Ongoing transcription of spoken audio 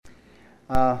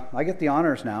I get the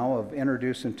honors now of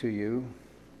introducing to you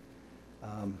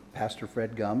Pastor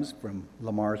Fred Gums from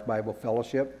Lamar's Bible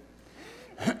Fellowship.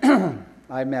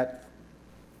 I met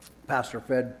Pastor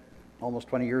Fred almost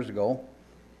 20 years ago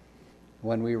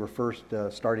when we were first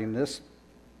starting this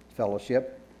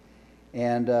fellowship.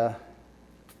 And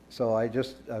so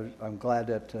I'm glad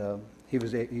that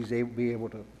he's able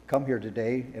to come here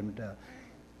today and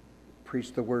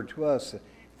preach the word to us.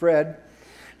 Fred,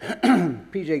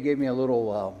 PJ gave me a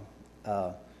little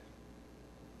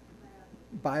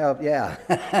bio, yeah,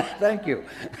 thank you,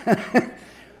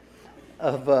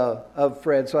 of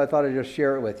Fred, so I thought I'd just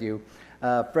share it with you.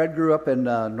 Fred grew up in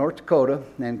North Dakota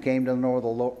and came to know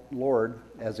the Lord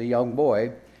as a young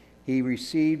boy. He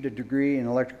received a degree in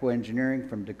electrical engineering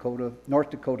from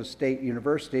North Dakota State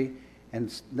University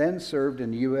and then served in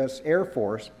the U.S. Air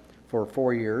Force for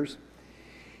 4 years.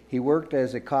 He worked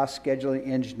as a cost scheduling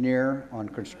engineer on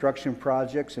construction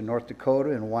projects in North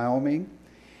Dakota and Wyoming.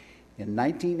 In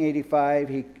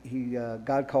 1985,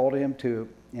 God called him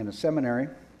in a seminary,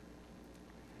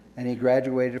 and he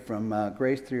graduated from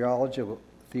Grace Theological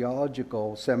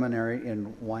Seminary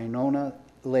in Winona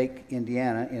Lake,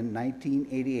 Indiana in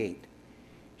 1988.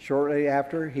 Shortly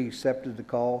after, he accepted the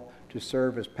call to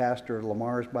serve as pastor of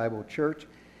Lamar's Bible Church,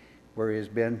 where he has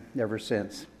been ever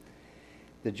since.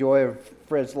 The joy of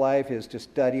Fred's life is to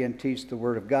study and teach the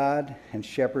Word of God and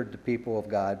shepherd the people of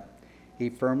God.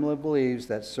 He firmly believes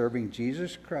that serving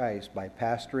Jesus Christ by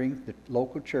pastoring the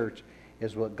local church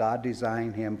is what God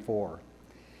designed him for.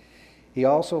 He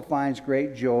also finds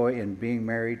great joy in being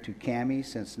married to Cammie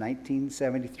since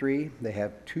 1973. They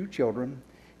have 2 children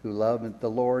who love the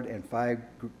Lord and 5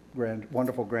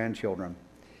 wonderful grandchildren.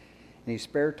 In his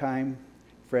spare time,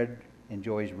 Fred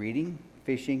enjoys reading,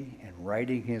 fishing, and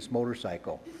riding his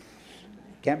motorcycle.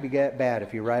 Can't be that bad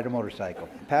if you ride a motorcycle.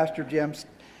 Pastor Fred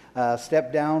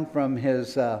stepped down from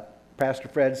his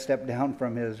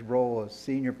role as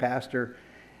senior pastor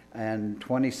in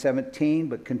 2017,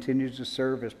 but continues to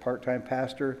serve as part-time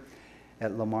pastor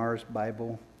at Lamar's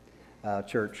Bible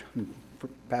Church.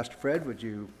 Pastor Fred, would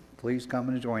you please come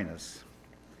and join us?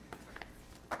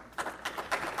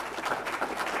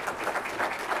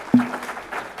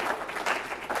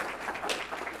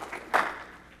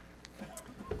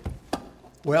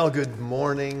 Well, good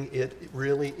morning. It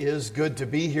really is good to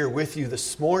be here with you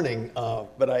this morning,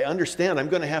 but I understand I'm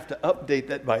going to have to update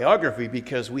that biography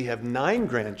because we have 9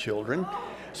 grandchildren,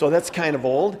 so that's kind of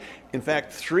old. In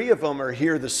fact, 3 of them are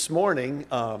here this morning,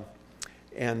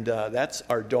 and that's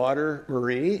our daughter,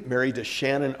 Marie, married to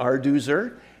Shannon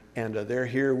Arduzer, and they're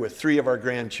here with 3 of our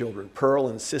grandchildren, Pearl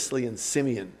and Cicely and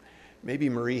Simeon. Maybe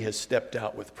Marie has stepped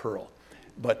out with Pearl.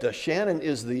 But Shannon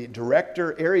is the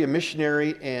director, area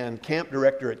missionary, and camp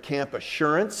director at Camp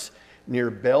Assurance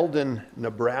near Belden,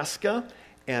 Nebraska.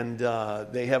 And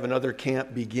they have another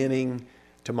camp beginning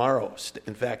tomorrow.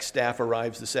 In fact, staff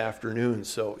arrives this afternoon,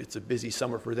 so it's a busy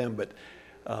summer for them. But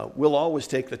we'll always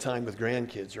take the time with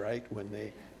grandkids, right, when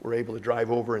they were able to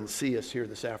drive over and see us here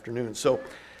this afternoon,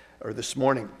 or this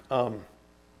morning.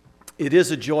 It is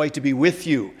a joy to be with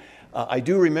you. I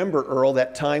do remember, Earl,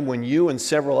 that time when you and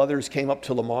several others came up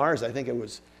to Lamar's. I think it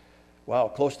was,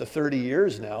 close to 30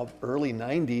 years now, early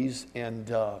 90s,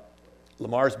 and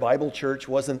Lamar's Bible Church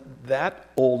wasn't that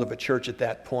old of a church at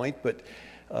that point, but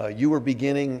you were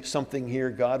beginning something here,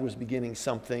 God was beginning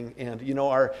something, and you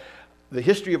know, the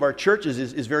history of our churches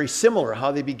is very similar,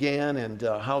 how they began and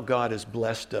how God has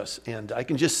blessed us, and I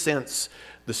can just sense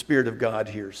the Spirit of God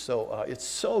here, so it's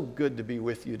so good to be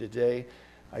with you today.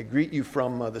 I greet you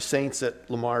from the saints at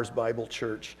Lamar's Bible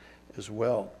Church as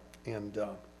well. And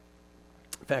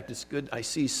in fact, it's good. I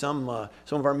see some of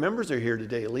our members are here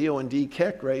today. Leo and Dee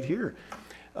Keck right here.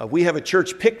 We have a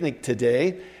church picnic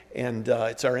today, and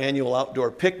it's our annual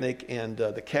outdoor picnic. And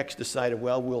the Kecks decided,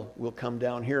 we'll come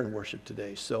down here and worship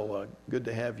today. So good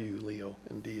to have you, Leo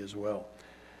and Dee, as well.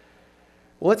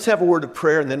 Well, let's have a word of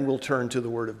prayer, and then we'll turn to the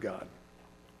Word of God.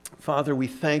 Father, we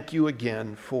thank you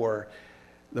again for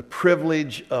the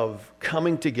privilege of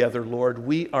coming together, Lord.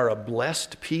 We are a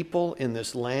blessed people in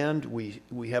this land.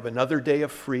 We have another day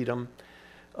of freedom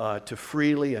to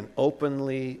freely and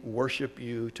openly worship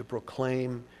you, to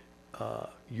proclaim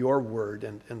your word.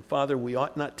 And Father, we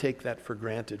ought not take that for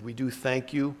granted. We do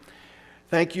thank you.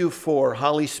 Thank you for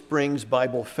Holly Springs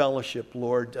Bible Fellowship,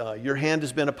 Lord. Your hand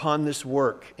has been upon this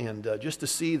work, and just to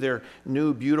see their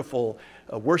new, beautiful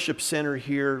worship center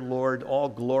here, Lord, all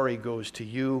glory goes to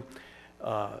you.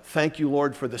 Thank you,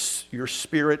 Lord, for your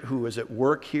Spirit who is at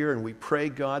work here, and we pray,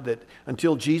 God, that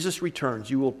until Jesus returns,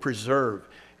 you will preserve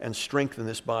and strengthen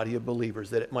this body of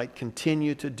believers, that it might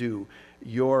continue to do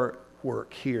your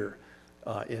work here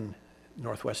in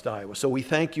Northwest Iowa. So we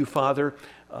thank you, Father.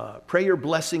 Pray your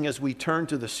blessing as we turn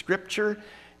to the Scripture.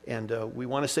 And we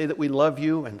want to say that we love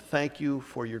you and thank you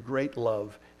for your great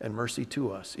love and mercy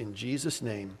to us. In Jesus'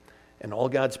 name. And all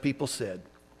God's people said,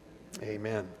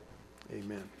 amen.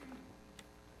 Amen.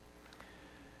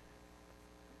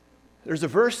 There's a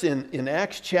verse in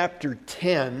Acts chapter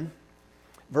 10,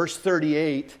 verse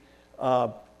 38,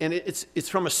 and it's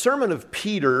from a sermon of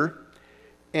Peter.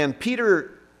 And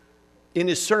Peter, in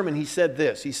his sermon, he said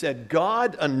this. He said,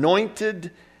 God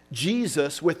anointed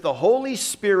Jesus with the Holy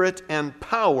Spirit and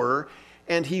power,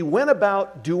 and he went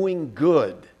about doing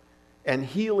good and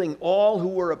healing all who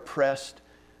were oppressed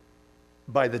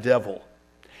by the devil.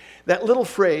 That little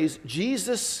phrase,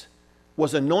 Jesus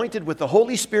was anointed with the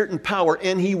Holy Spirit and power,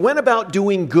 and he went about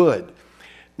doing good.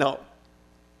 Now,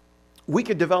 we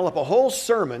could develop a whole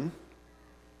sermon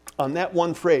on that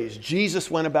one phrase,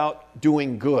 Jesus went about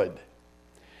doing good.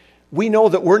 We know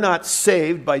that we're not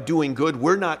saved by doing good.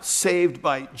 We're not saved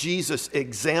by Jesus'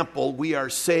 example. We are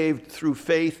saved through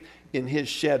faith in his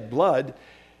shed blood,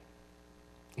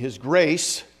 his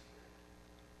grace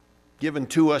given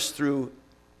to us through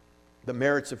the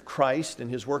merits of Christ and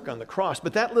his work on the cross.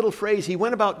 But that little phrase, he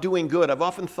went about doing good, I've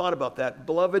often thought about that.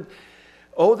 Beloved,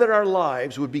 oh, that our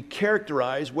lives would be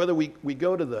characterized, whether we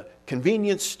go to the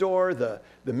convenience store, the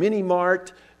mini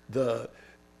mart, to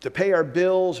pay our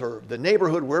bills, or the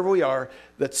neighborhood, wherever we are,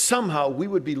 that somehow we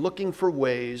would be looking for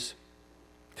ways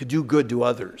to do good to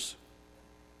others.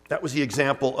 That was the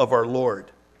example of our Lord.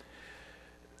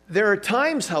 There are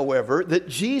times, however, that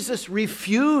Jesus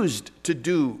refused to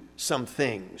do some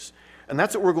things. And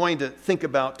that's what we're going to think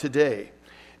about today.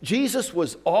 Jesus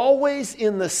was always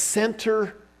in the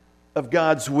center of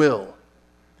God's will.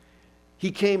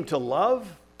 He came to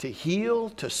love, to heal,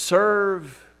 to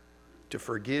serve, to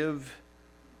forgive.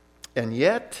 And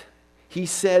yet, he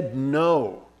said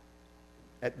no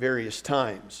at various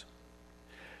times.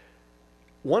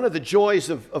 One of the joys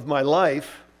of my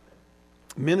life,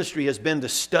 ministry, has been to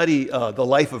study the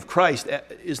life of Christ.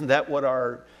 Isn't that what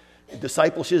our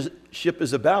discipleship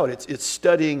is about? It's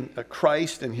studying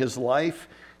Christ and his life,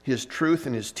 his truth,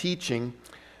 and his teaching.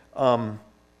 And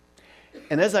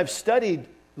as I've studied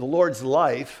the Lord's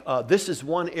life, this is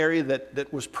one area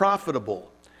that was profitable.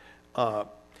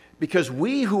 Because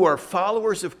we who are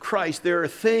followers of Christ, there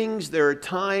are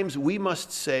times we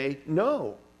must say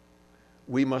no.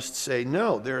 We must say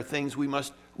no. There are things we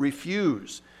must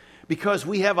refuse. Because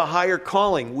we have a higher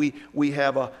calling. We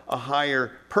have a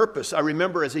higher purpose. I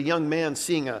remember as a young man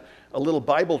seeing a little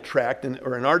Bible tract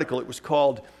or an article. It was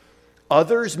called,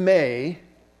 Others May,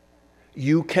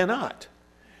 You Cannot.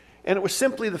 And it was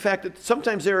simply the fact that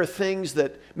sometimes there are things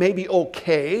that may be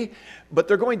okay, but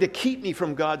they're going to keep me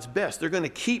from God's best. They're going to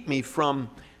keep me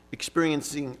from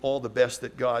experiencing all the best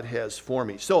that God has for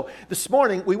me. So this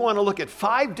morning, we want to look at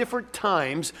 5 different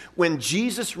times when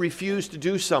Jesus refused to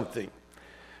do something.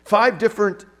 5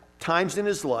 different times in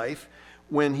his life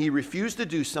when he refused to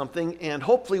do something, and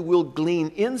hopefully we'll glean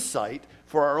insight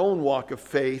for our own walk of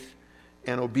faith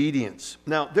and obedience.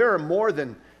 Now, there are more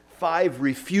than 5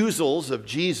 refusals of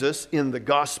Jesus in the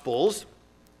Gospels,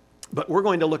 but we're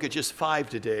going to look at just 5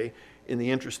 today in the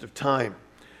interest of time.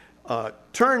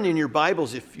 Turn in your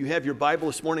Bibles, if you have your Bible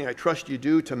this morning, I trust you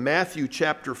do, to Matthew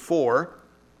chapter 4.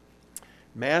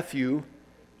 Matthew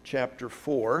chapter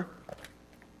 4.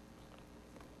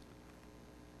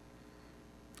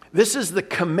 This is the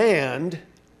command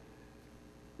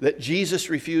that Jesus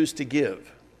refused to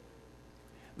give.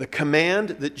 The command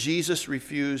that Jesus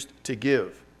refused to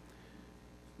give.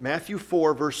 Matthew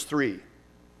 4, verse 3.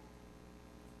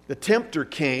 The tempter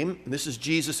came, and this is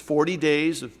Jesus' 40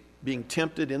 days of being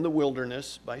tempted in the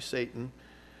wilderness by Satan.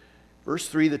 Verse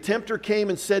 3, the tempter came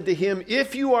and said to him,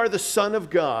 If you are the Son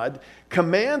of God,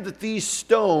 command that these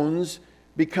stones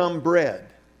become bread.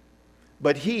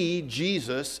 But he,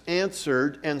 Jesus,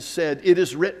 answered and said, It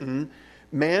is written,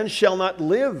 Man shall not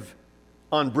live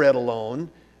on bread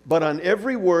alone, but on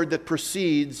every word that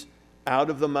proceeds out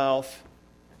of the mouth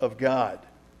of God.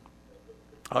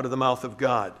 Out of the mouth of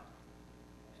God.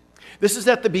 This is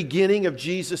at the beginning of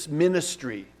Jesus'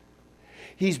 ministry.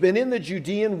 He's been in the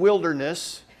Judean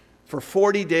wilderness for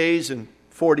 40 days and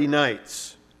 40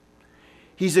 nights.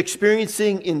 He's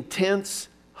experiencing intense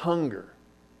hunger.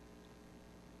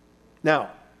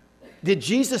 Now, did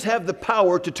Jesus have the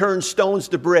power to turn stones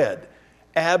to bread?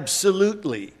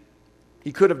 Absolutely.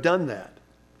 He could have done that.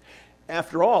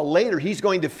 After all, later he's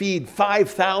going to feed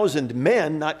 5,000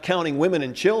 men, not counting women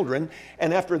and children.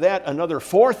 And after that, another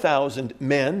 4,000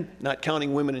 men, not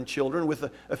counting women and children,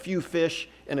 with a few fish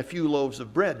and a few loaves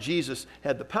of bread. Jesus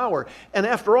had the power. And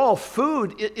after all,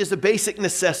 food is a basic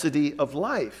necessity of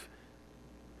life.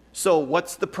 So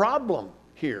what's the problem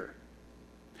here?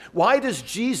 Why does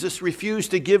Jesus refuse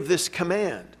to give this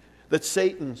command that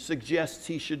Satan suggests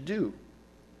he should do?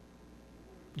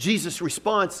 Jesus'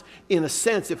 response, in a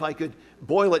sense, if I could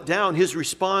boil it down, his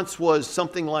response was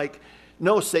something like,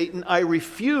 "No, Satan, I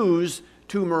refuse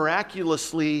to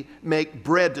miraculously make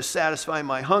bread to satisfy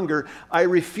my hunger. I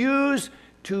refuse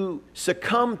to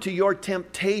succumb to your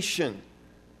temptation,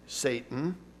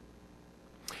 Satan."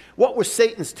 What was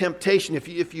Satan's temptation?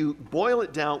 If you boil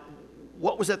it down,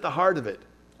 what was at the heart of it?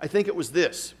 I think it was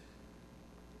this: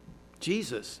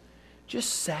 Jesus, just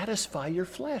satisfy your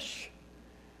flesh.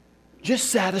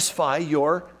 Just satisfy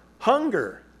your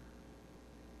hunger.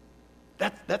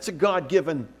 That's a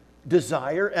God-given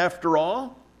desire, after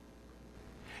all.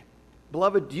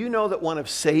 Beloved, do you know that one of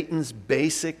Satan's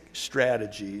basic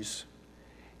strategies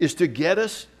is to get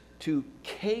us to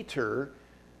cater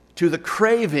to the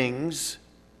cravings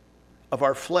of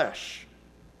our flesh?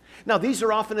 Now, these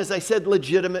are often, as I said,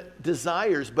 legitimate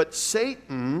desires, but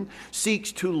Satan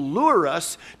seeks to lure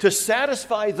us to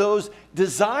satisfy those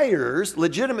desires,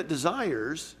 legitimate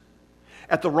desires,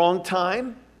 at the wrong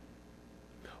time,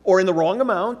 or in the wrong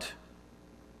amount,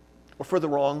 or for the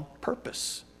wrong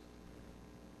purpose.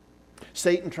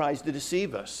 Satan tries to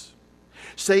deceive us.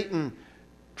 Satan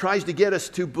tries to get us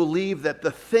to believe that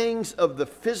the things of the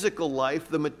physical life,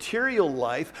 the material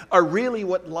life, are really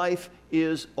what life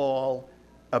is all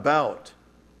about.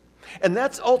 And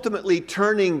that's ultimately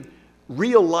turning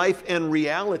real life and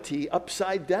reality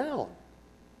upside down.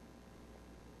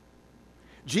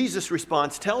 Jesus'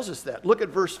 response tells us that. Look at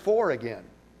verse 4 again.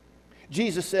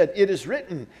 Jesus said, "It is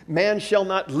written, man shall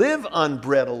not live on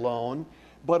bread alone,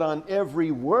 but on every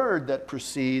word that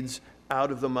proceeds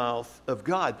out of the mouth of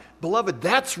God." Beloved,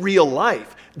 that's real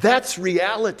life. That's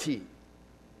reality.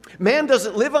 Man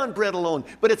doesn't live on bread alone,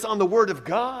 but it's on the word of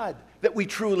God that we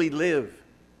truly live.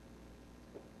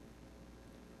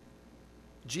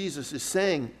 Jesus is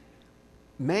saying,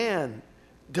 man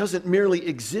doesn't merely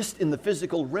exist in the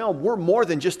physical realm. We're more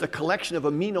than just a collection of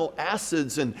amino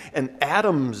acids and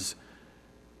atoms.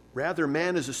 Rather,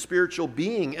 man is a spiritual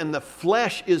being, and the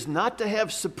flesh is not to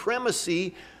have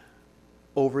supremacy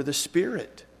over the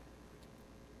spirit.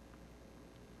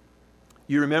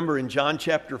 You remember in John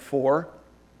chapter 4,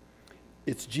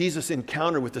 it's Jesus'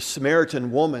 encounter with the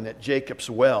Samaritan woman at Jacob's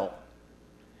well.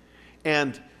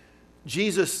 And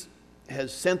Jesus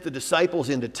has sent the disciples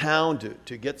into town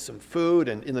to get some food,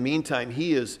 and in the meantime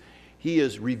he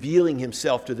is revealing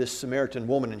himself to this Samaritan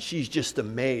woman, and she's just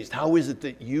amazed. How is it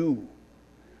that you,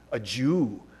 a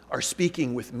Jew, are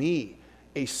speaking with me,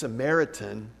 a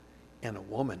Samaritan and a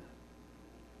woman?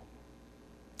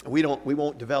 We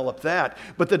won't develop that.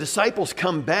 But the disciples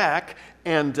come back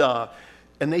and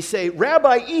they say,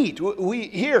 "Rabbi, eat.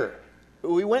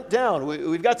 We went down.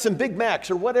 We've got some Big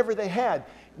Macs," or whatever they had.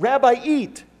 "Rabbi,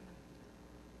 eat."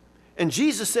 And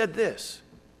Jesus said this,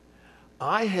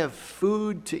 "I have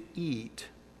food to eat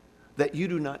that you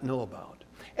do not know about."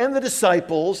 And the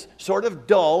disciples, sort of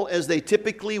dull as they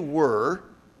typically were,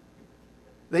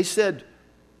 they said,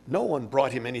 "No one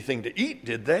brought him anything to eat,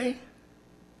 did they?"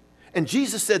 And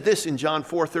Jesus said this in John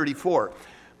 4:34,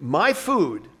 "My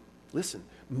food," listen,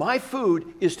 "my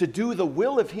food is to do the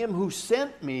will of him who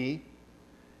sent me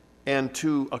and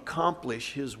to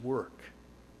accomplish his work."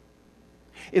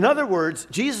 In other words,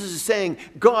 Jesus is saying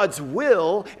God's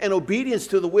will and obedience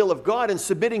to the will of God and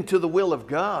submitting to the will of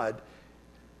God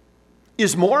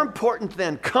is more important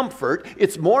than comfort.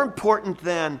 It's more important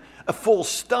than a full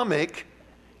stomach.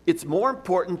 It's more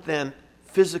important than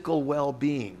physical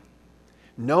well-being.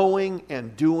 Knowing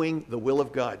and doing the will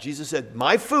of God. Jesus said,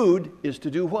 "My food is to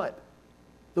do what?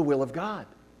 The will of God."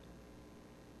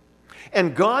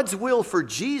 And God's will for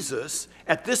Jesus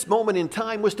at this moment in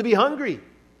time was to be hungry.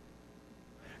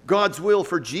 God's will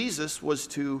for Jesus was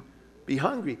to be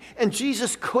hungry. And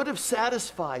Jesus could have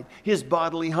satisfied his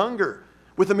bodily hunger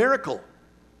with a miracle.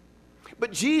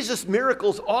 But Jesus'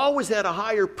 miracles always had a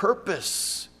higher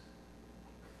purpose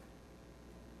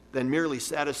than merely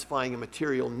satisfying a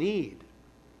material need.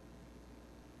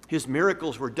 His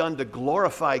miracles were done to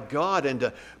glorify God and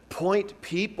to point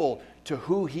people to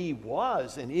who he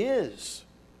was and is,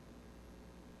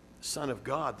 the Son of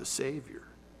God, the Savior.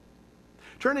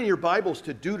 Turn in your Bibles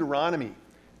to Deuteronomy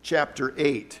chapter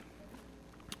 8.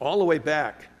 All the way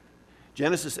back.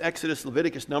 Genesis, Exodus,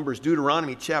 Leviticus, Numbers,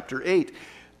 Deuteronomy chapter 8.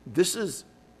 This is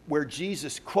where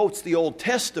Jesus quotes the Old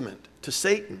Testament to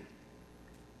Satan.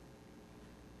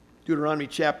 Deuteronomy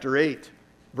chapter 8,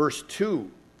 verse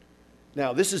 2.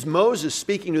 Now, this is Moses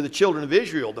speaking to the children of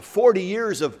Israel. The 40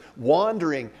 years of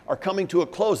wandering are coming to a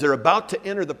close. They're about to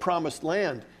enter the promised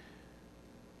land.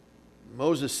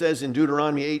 Moses says in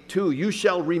Deuteronomy 8:2, "You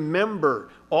shall remember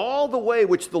all the way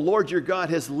which the Lord your God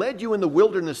has led you in the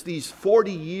wilderness these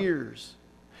 40 years,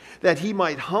 that he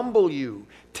might humble you,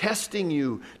 testing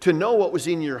you to know what was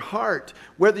in your heart,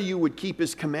 whether you would keep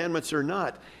his commandments or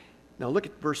not." Now look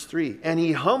at verse 3. "And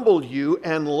he humbled you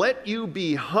and let you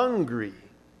be hungry,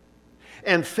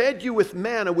 and fed you with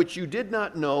manna which you did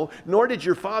not know, nor did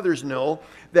your fathers know,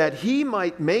 that he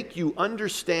might make you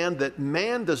understand that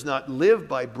man does not live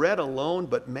by bread alone,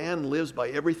 but man lives by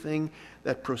everything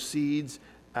that proceeds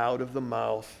out of the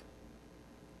mouth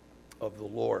of the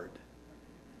Lord."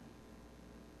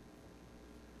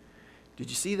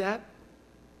 Did you see that?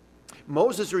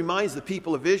 Moses reminds the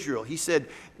people of Israel, he said,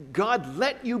 God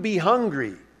let you be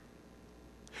hungry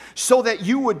so that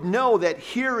you would know that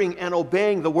hearing and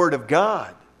obeying the Word of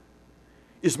God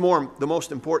is the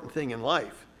most important thing in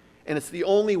life. And it's the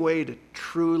only way to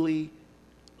truly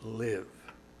live.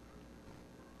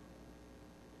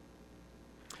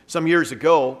 Some years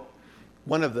ago,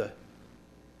 one of the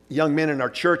young men in our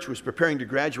church was preparing to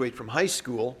graduate from high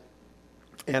school.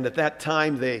 And at that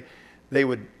time, they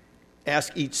would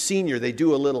ask each senior, they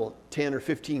do a little 10 or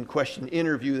 15 question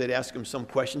interview. They'd ask them some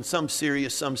questions, some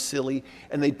serious, some silly,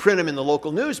 and they'd print them in the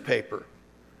local newspaper.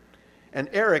 And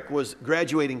Eric was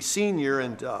graduating senior,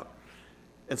 and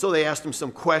so they asked him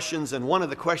some questions, and one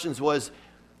of the questions was,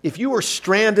 if you were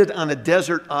stranded on a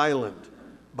desert island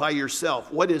by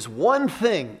yourself, what is one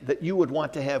thing that you would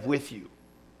want to have with you?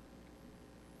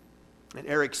 And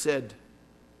Eric said,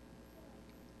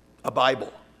 a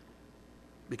Bible.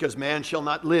 Because man shall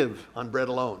not live on bread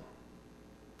alone.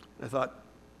 I thought,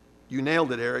 you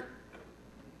nailed it, Eric.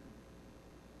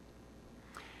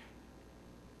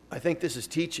 I think this is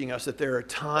teaching us that there are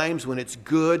times when it's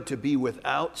good to be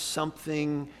without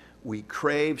something we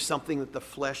crave, something that the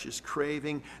flesh is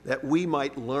craving, that we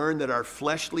might learn that our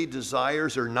fleshly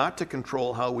desires are not to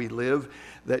control how we live,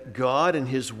 that God and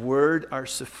His Word are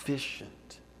sufficient.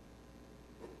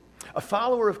 A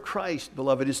follower of Christ,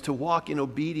 beloved, is to walk in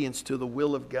obedience to the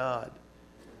will of God,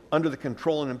 under the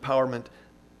control and empowerment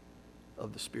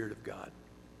of the Spirit of God.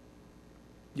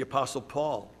 The Apostle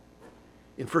Paul,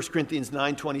 in 1 Corinthians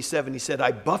 9:27, he said,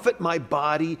 "I buffet my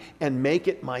body and make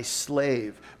it my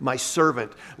slave, my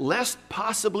servant, lest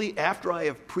possibly after I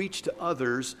have preached to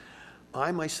others,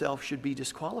 I myself should be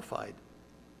disqualified."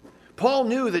 Paul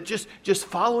knew that just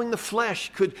following the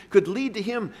flesh could lead to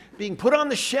him being put on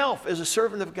the shelf as a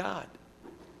servant of God.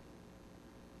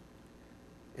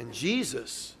 And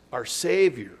Jesus, our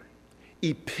Savior,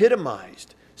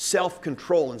 epitomized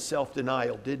self-control and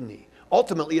self-denial, didn't he?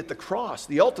 Ultimately at the cross,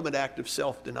 the ultimate act of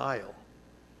self-denial,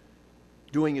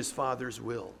 doing his Father's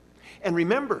will. And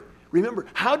remember,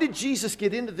 how did Jesus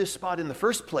get into this spot in the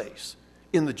first place?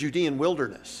 In the Judean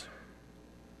wilderness.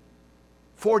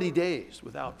 40 days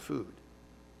without food.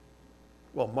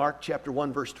 Well, Mark chapter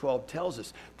 1 verse 12 tells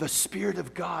us the Spirit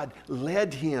of God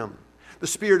led him. The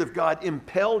Spirit of God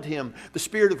impelled him. The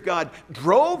Spirit of God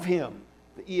drove him,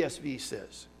 the ESV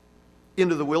says,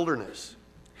 into the wilderness.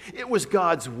 It was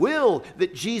God's will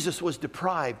that Jesus was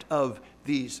deprived of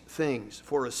these things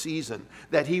for a season,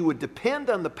 that he would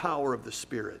depend on the power of the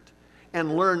Spirit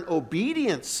and learn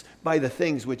obedience by the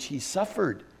things which he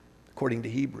suffered, according to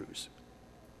Hebrews.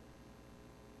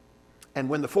 And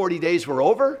when the 40 days were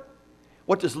over,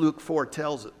 what does Luke 4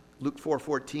 tells it? Luke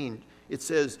 4:14. It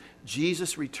says,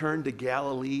 Jesus returned to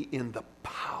Galilee in the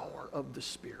power of the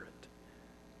Spirit.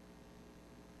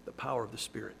 The power of the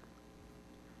Spirit.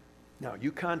 Now,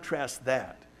 you contrast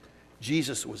that.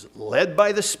 Jesus was led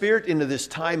by the Spirit into this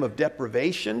time of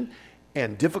deprivation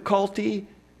and difficulty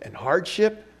and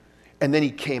hardship. And then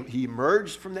he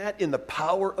emerged from that in the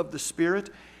power of the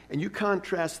Spirit. And you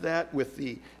contrast that with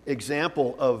the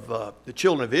example of the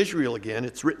children of Israel again.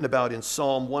 It's written about in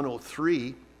Psalm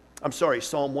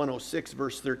 106,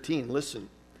 verse 13. Listen.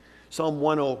 Psalm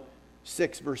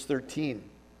 106, verse 13.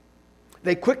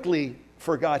 They quickly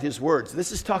forgot his words.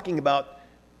 This is talking about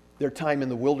their time in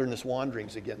the wilderness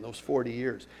wanderings again, those 40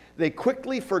 years. They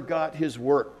quickly forgot his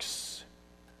works.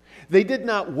 They did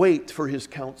not wait for his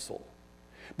counsel,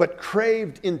 but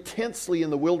craved intensely in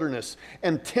the wilderness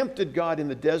and tempted God in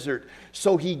the desert.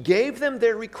 So he gave them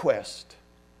their request.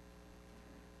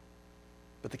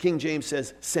 But the King James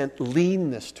says, sent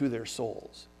leanness to their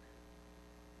souls.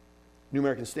 New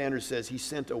American Standard says he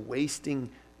sent a wasting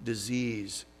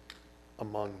disease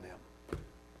among them.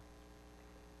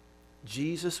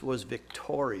 Jesus was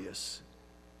victorious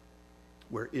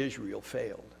where Israel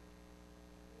failed.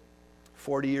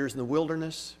 40 years in the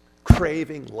wilderness,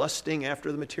 craving, lusting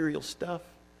after the material stuff.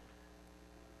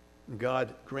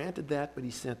 God granted that, but he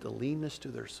sent a leanness to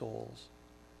their souls.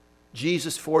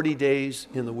 Jesus 40 days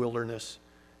in the wilderness,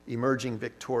 emerging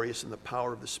victorious in the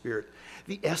power of the Spirit.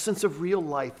 The essence of real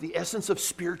life, the essence of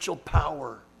spiritual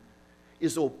power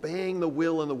is obeying the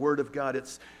will and the word of God.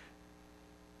 It's,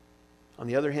 on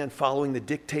the other hand, following the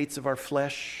dictates of our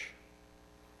flesh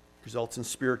results in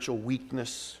spiritual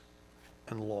weakness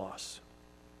and loss.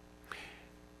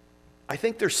 I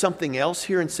think there's something else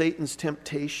here in Satan's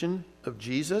temptation of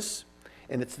Jesus,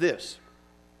 and it's this.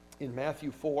 In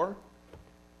Matthew 4,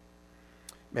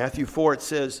 it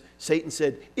says, Satan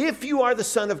said, if you are the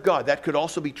Son of God. That could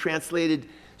also be translated,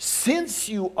 since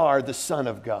you are the Son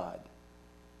of God.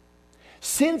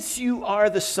 Since you are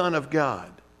the Son of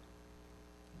God.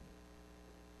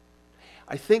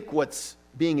 I think what's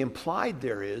being implied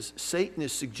there is, Satan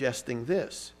is suggesting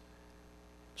this.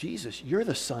 Jesus, you're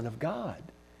the Son of God.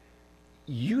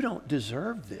 You don't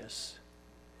deserve this.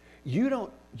 You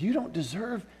don't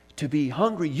deserve to be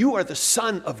hungry. You are the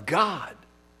Son of God.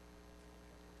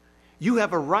 You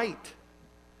have a right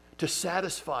to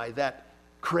satisfy that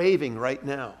craving right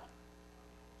now,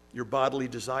 your bodily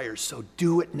desires. So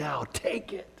do it now.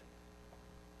 Take it.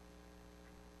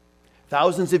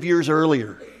 Thousands of years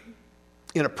earlier,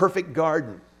 in a perfect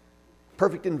garden,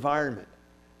 perfect environment,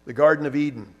 the Garden of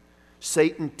Eden,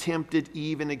 Satan tempted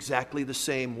Eve in exactly the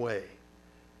same way.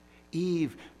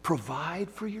 Eve, provide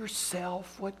for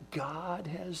yourself what God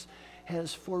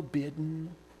has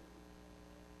forbidden.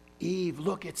 Eve,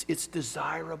 look, it's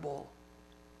desirable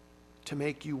to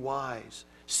make you wise.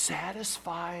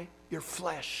 Satisfy your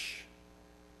flesh.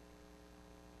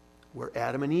 Where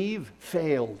Adam and Eve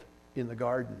failed in the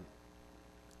garden,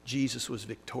 Jesus was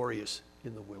victorious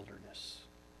in the wilderness.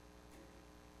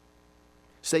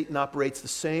 Satan operates the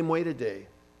same way today,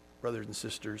 brothers and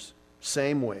sisters,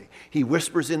 same way. He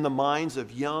whispers in the minds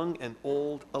of young and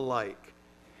old alike,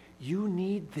 you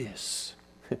need this.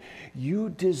 You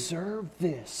deserve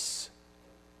this.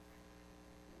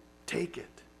 Take it.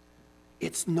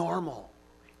 It's normal.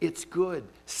 It's good.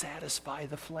 Satisfy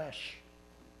the flesh.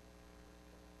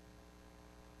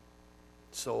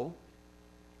 So,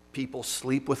 people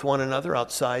sleep with one another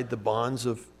outside the bonds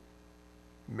of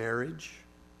marriage.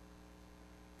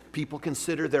 People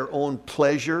consider their own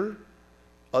pleasure,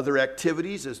 other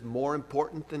activities as more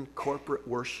important than corporate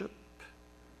worship.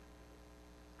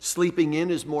 Sleeping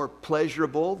in is more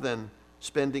pleasurable than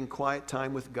spending quiet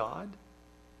time with God.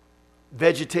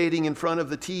 Vegetating in front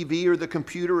of the TV or the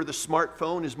computer or the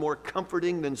smartphone is more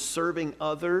comforting than serving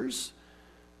others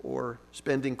or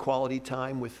spending quality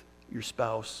time with your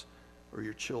spouse or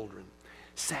your children.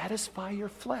 Satisfy your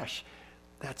flesh.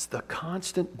 That's the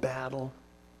constant battle.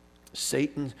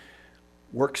 Satan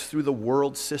works through the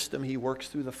world system. He works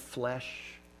through the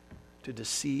flesh to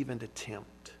deceive and to tempt.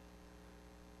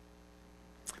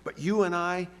 But you and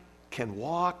I can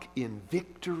walk in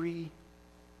victory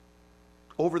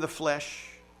over the flesh,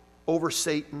 over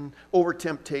Satan, over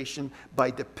temptation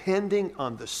by depending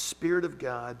on the Spirit of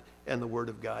God and the Word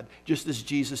of God, just as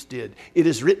Jesus did. It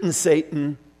is written,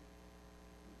 Satan,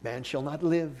 man shall not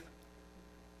live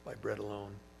by bread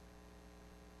alone.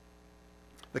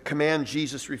 The command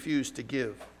Jesus refused to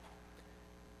give.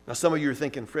 Now some of you are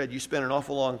thinking, Fred, you spent an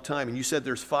awful long time and you said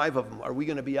there's 5 of them. Are we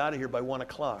going to be out of here by 1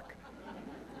 o'clock?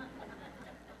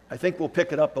 I think we'll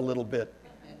pick it up a little bit.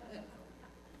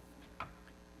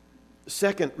 The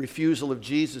second refusal of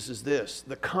Jesus is this: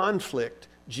 the conflict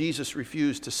Jesus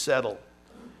refused to settle.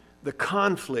 The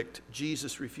conflict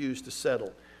Jesus refused to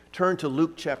settle. Turn to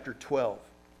Luke chapter 12.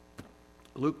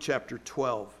 Luke chapter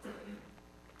 12,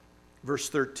 verse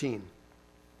 13.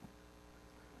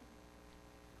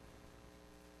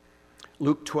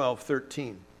 Luke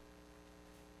 12:13.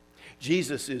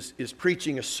 Jesus is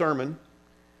preaching a sermon.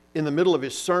 In the middle of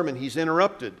his sermon, he's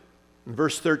interrupted. In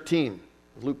verse 13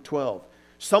 of Luke 12,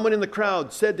 someone in the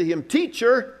crowd said to him,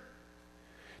 "Teacher,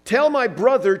 tell my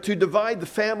brother to divide the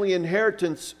family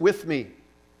inheritance with me."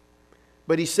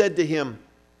 But he said to him,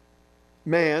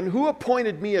 "Man, who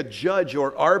appointed me a judge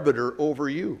or arbiter over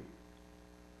you?"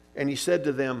 And he said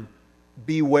to them,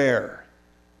 "Beware,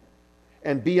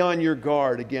 and be on your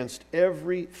guard against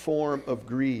every form of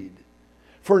greed.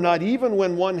 For not even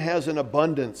when one has an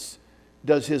abundance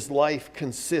does his life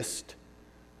consist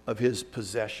of his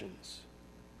possessions."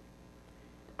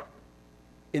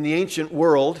 In the ancient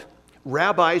world,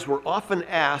 rabbis were often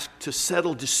asked to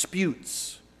settle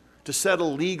disputes, to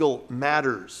settle legal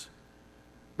matters.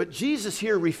 But Jesus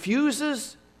here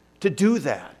refuses to do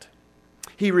that.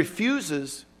 He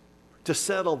refuses to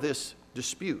settle this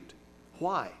dispute.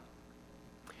 Why?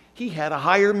 He had a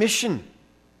higher mission.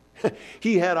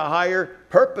 He had a higher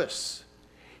purpose.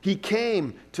 He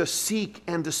came to seek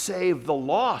and to save the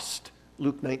lost,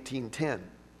 Luke 19:10.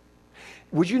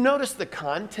 Would you notice the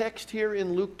context here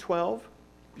in Luke 12?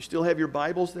 You still have your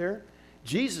Bibles there?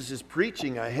 Jesus is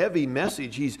preaching a heavy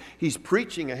message. He's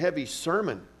preaching a heavy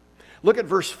sermon. Look at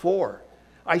verse 4.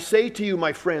 I say to you,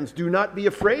 my friends, do not be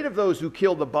afraid of those who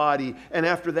kill the body, and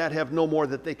after that have no more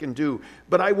that they can do.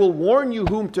 But I will warn you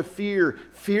whom to fear.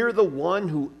 Fear the one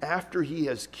who, after he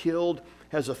has killed,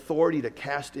 has authority to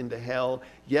cast into hell.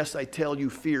 Yes, I tell you,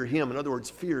 fear him. In other words,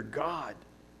 fear God.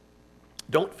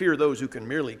 Don't fear those who can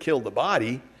merely kill the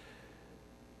body.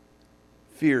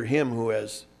 Fear him who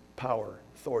has power,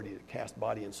 authority to cast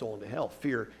body and soul into hell.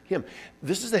 Fear him.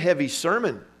 This is a heavy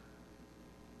sermon.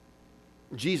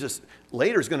 Jesus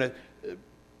later is going to,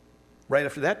 right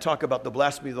after that, talk about the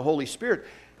blasphemy of the Holy Spirit.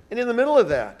 And in the middle of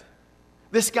that,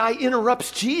 this guy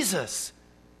interrupts Jesus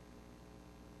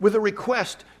with a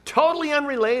request totally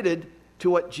unrelated to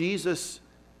what Jesus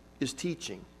is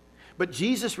teaching. But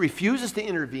Jesus refuses to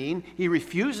intervene. He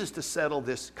refuses to settle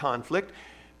this conflict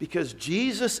because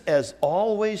Jesus, as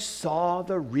always, saw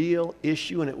the real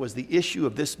issue, and it was the issue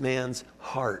of this man's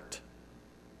heart.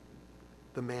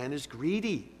 The man is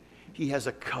greedy. He has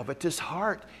a covetous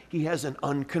heart. He has an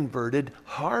unconverted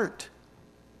heart.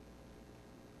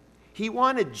 He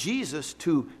wanted Jesus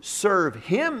to serve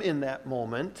him in that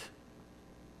moment,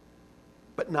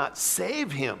 but not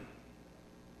save him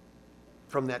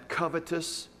from that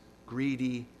covetous,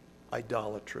 greedy,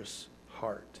 idolatrous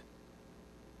heart.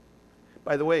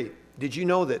 By the way, did you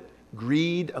know that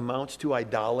greed amounts to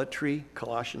idolatry?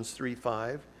 Colossians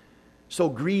 3:5. So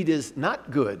greed is not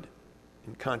good,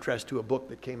 in contrast to a book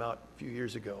that came out a few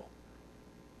years ago.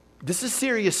 This is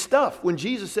serious stuff when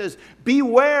Jesus says,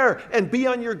 beware and be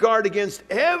on your guard against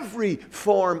every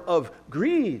form of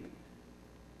greed.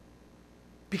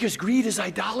 Because greed is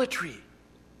idolatry.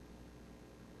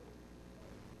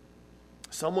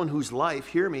 Someone whose life,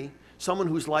 hear me, someone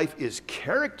whose life is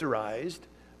characterized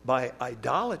by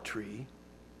idolatry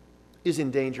is in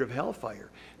danger of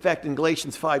hellfire. In fact, in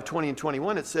Galatians 5:20 and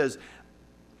 21, it says,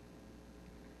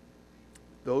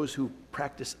 those who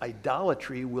practice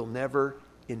idolatry will never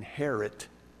inherit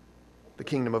the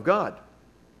kingdom of God.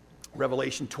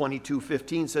 Revelation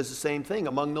 22:15 says the same thing.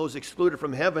 Among those excluded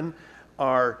from heaven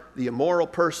are the immoral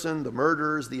person, the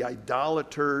murderers, the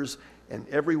idolaters, and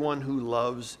everyone who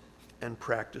loves and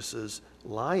practices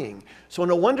lying. So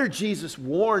no wonder Jesus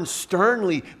warns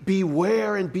sternly,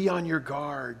 beware and be on your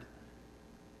guard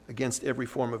against every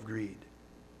form of greed.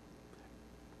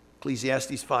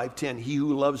 Ecclesiastes 5:10, he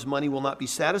who loves money will not be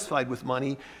satisfied with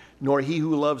money, nor he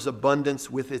who loves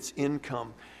abundance with its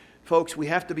income. Folks, we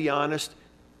have to be honest.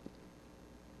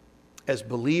 As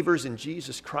believers in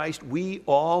Jesus Christ, we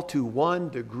all, to one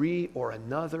degree or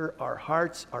another, our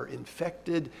hearts are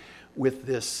infected with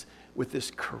this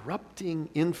corrupting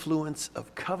influence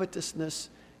of covetousness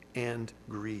and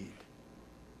greed.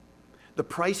 The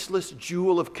priceless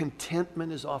jewel of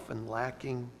contentment is often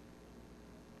lacking.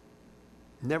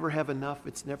 Never have enough,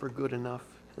 it's never good enough.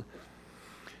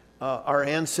 Our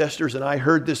ancestors, and I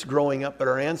heard this growing up, but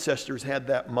our ancestors had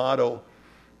that motto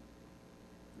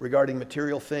regarding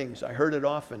material things. I heard it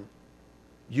often.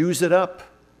 Use it up,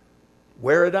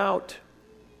 wear it out,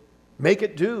 make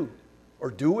it do, or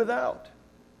do without.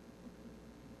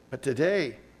 But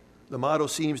today, the motto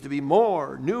seems to be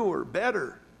more, newer,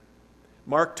 better.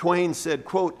 Mark Twain said,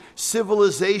 quote,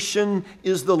 civilization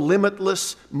is the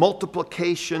limitless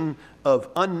multiplication of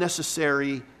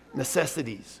unnecessary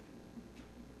necessities,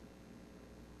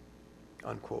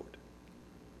 unquote.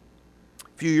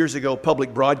 A few years ago,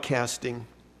 public broadcasting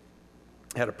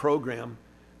had a program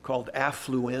called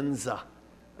Affluenza,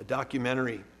 a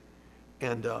documentary.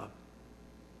 And at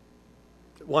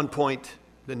one point,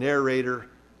 the narrator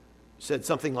said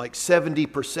something like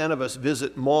 70% of us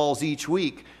visit malls each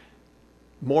week,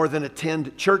 more than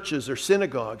attend churches or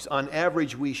synagogues. On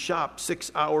average, we shop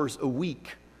 6 hours a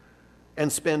week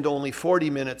and spend only 40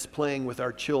 minutes playing with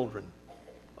our children,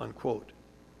 unquote.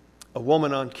 A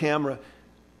woman on camera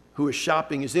who is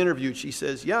shopping is interviewed. She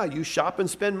says, yeah, you shop and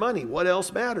spend money. What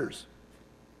else matters?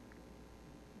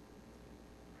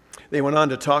 They went on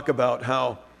to talk about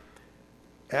how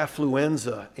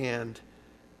affluenza and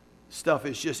stuff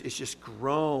is just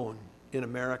grown in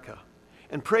America.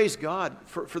 And praise God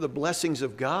for the blessings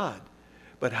of God.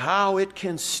 But how it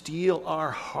can steal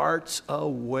our hearts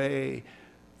away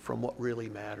from what really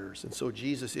matters. And so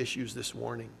Jesus issues this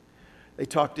warning. They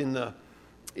talked in the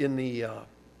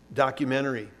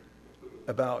documentary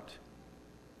about,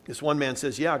 this one man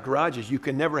says, yeah, garages, you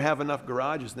can never have enough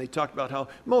garages. And they talked about how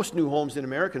most new homes in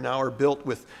America now are built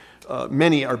with,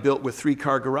 many are built with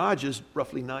 3-car garages,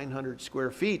 roughly 900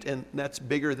 square feet, and that's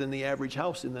bigger than the average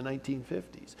house in the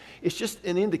 1950s. It's just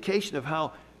an indication of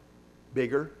how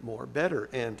Bigger, more, better.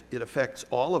 And it affects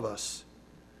all of us.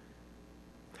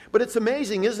 But it's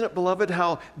amazing, isn't it, beloved,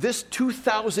 how this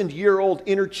 2,000-year-old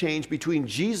interchange between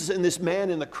Jesus and this man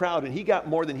in the crowd, and he got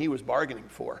more than he was bargaining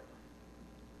for.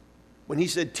 When he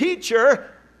said, "Teacher,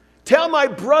 tell my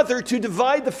brother to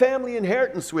divide the family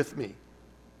inheritance with me."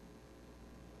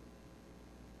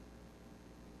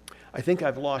 I think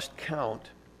I've lost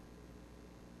count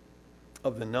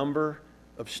of the number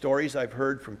of stories I've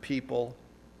heard from people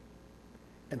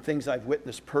and things I've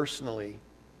witnessed personally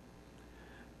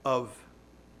of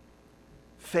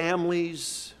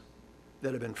families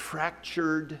that have been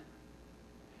fractured,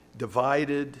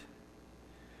 divided,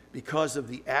 because of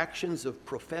the actions of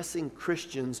professing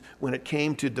Christians when it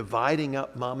came to dividing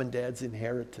up mom and dad's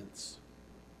inheritance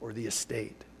or the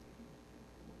estate.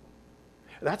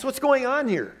 That's what's going on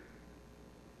here.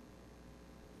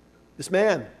 This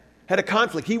man had a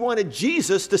conflict. He wanted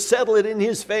Jesus to settle it in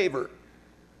his favor,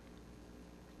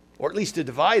 or at least to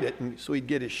divide it so he'd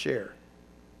get his share.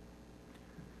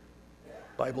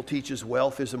 The Bible teaches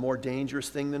wealth is a more dangerous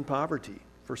thing than poverty.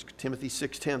 1 Timothy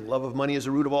 6:10, love of money is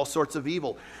the root of all sorts of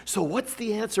evil. So what's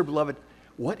the answer, beloved?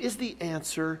 What is the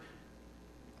answer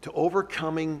to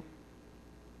overcoming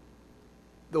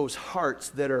those hearts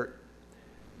that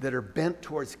are bent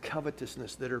towards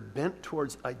covetousness, that are bent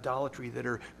towards idolatry, that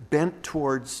are bent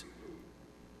towards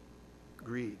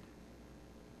greed?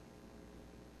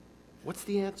 What's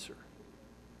the answer?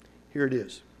 Here it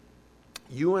is.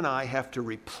 You and I have to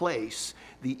replace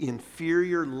the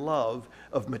inferior love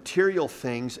of material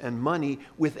things and money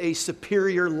with a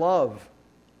superior love.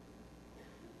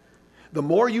 The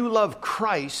more you love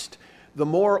Christ, the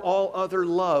more all other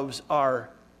loves are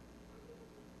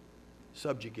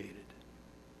subjugated,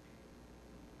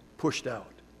 pushed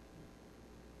out.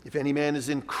 If any man is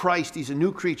in Christ, he's a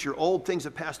new creature. Old things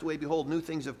have passed away. Behold, new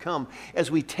things have come. As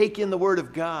we take in the Word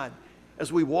of God,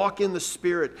 as we walk in the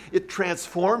Spirit, it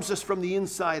transforms us from the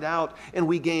inside out, and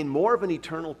we gain more of an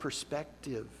eternal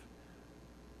perspective.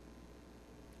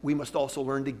 We must also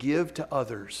learn to give to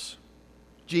others.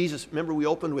 Jesus, remember we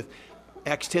opened with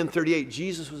Acts 10:38.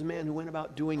 Jesus was a man who went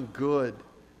about doing good.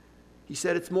 He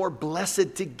said it's more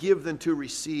blessed to give than to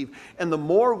receive. And the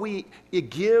more we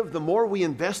give, the more we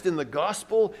invest in the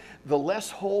gospel, the less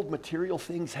hold material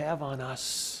things have on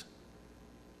us.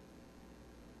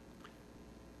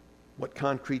 What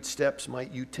concrete steps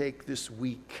might you take this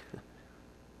week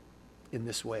in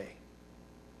this way?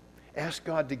 Ask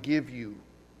God to give you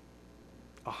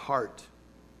a heart,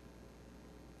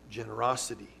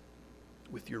 generosity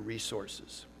with your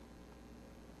resources.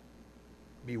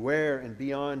 Beware and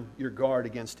be on your guard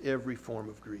against every form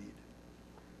of greed.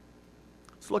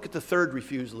 Let's look at the third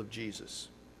refusal of Jesus.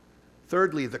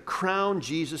 Thirdly, the crown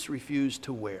Jesus refused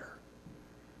to wear.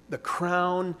 The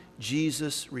crown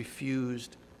Jesus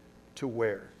refused to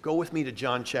wear. Go with me to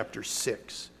John chapter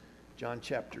 6. John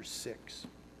chapter 6.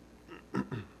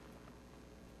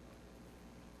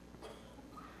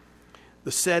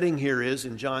 The setting here is,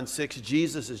 in John 6,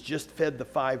 Jesus has just fed the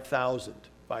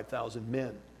 5,000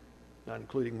 men, not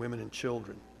including women and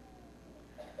children.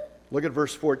 Look at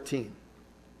verse 14.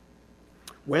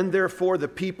 When therefore the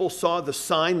people saw the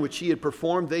sign which he had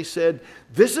performed, they said,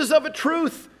 "This is of a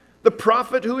truth the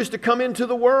prophet who is to come into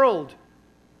the world."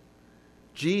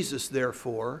 Jesus,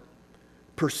 therefore,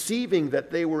 perceiving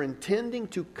that they were intending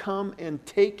to come and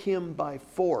take him by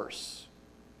force,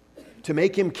 to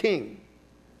make him king,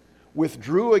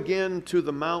 withdrew again to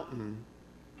the mountain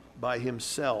by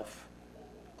himself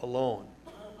alone.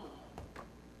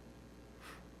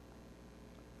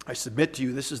 I submit to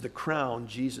you, this is the crown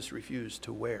Jesus refused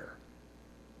to wear.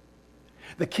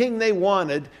 The king they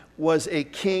wanted was a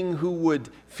king who would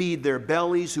feed their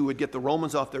bellies, who would get the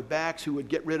Romans off their backs, who would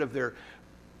get rid of their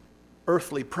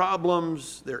earthly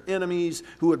problems, their enemies,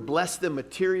 who would bless them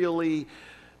materially,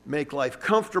 make life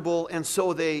comfortable. And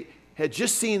so they had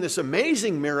just seen this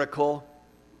amazing miracle.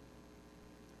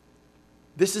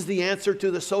 This is the answer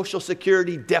to the Social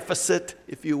Security deficit,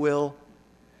 if you will.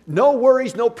 No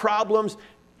worries, no problems.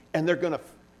 And they're going to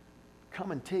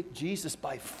come and take Jesus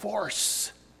by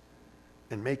force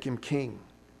and make him king.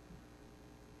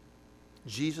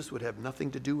 Jesus would have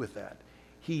nothing to do with that.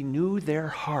 He knew their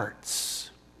hearts.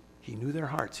 He knew their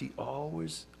hearts. He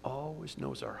always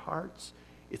knows our hearts.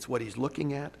 It's what he's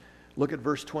looking at. Look at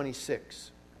verse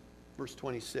 26. Verse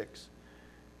 26.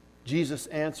 Jesus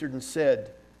answered and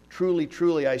said, "Truly,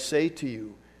 truly, I say to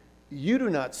you, you do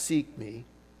not seek me,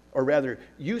 or rather,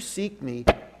 you seek me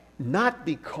not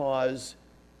because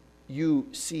you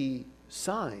see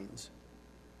signs,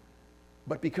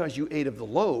 but because you ate of the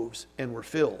loaves and were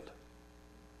filled."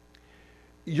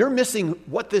 You're missing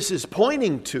what this is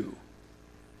pointing to.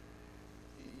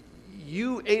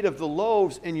 you ate of the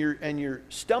loaves and your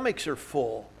stomachs are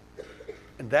full.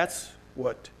 And that's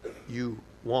what you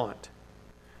want.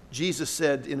 Jesus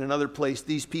said in another place,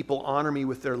 these people honor me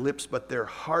with their lips, but their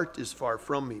heart is far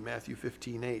from me, Matthew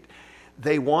 15:8.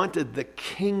 They wanted the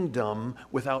kingdom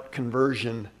without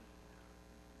conversion.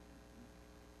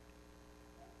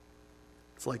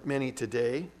 It's like many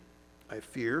today, I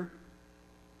fear,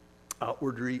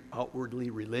 outwardly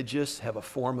religious, have a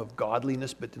form of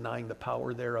godliness but denying the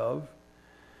power thereof.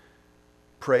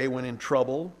 Pray when in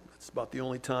trouble. That's about the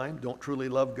only time. Don't truly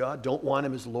love God. Don't want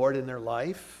Him as Lord in their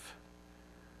life.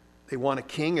 They want a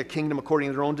kingdom according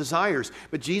to their own desires.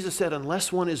 But Jesus said,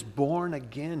 unless one is born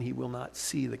again, he will not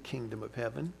see the kingdom of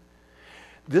heaven.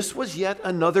 This was yet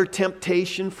another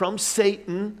temptation from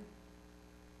Satan,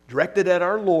 directed at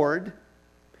our Lord,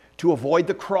 to avoid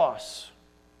the cross.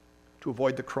 To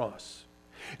avoid the cross.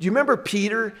 Do you remember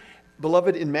Peter,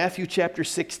 beloved, in Matthew chapter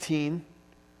 16?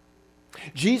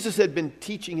 Jesus had been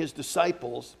teaching his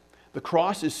disciples. The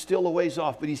cross is still a ways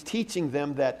off, but he's teaching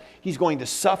them that he's going to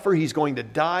suffer, he's going to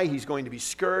die, he's going to be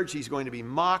scourged, he's going to be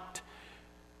mocked.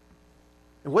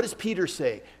 And what does Peter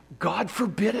say? God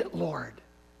forbid it, Lord.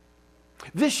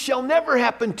 This shall never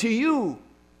happen to you.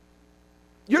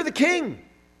 You're the king.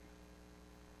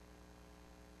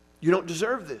 You don't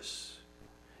deserve this.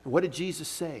 And what did Jesus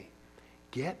say?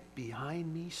 Get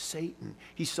behind me, Satan.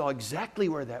 He saw exactly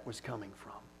where that was coming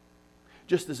from,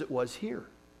 just as it was here.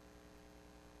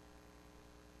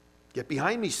 Get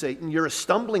behind me, Satan. You're a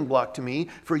stumbling block to me,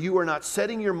 for you are not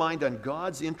setting your mind on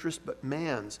God's interest, but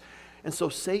man's. And so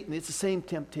Satan, it's the same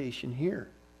temptation here.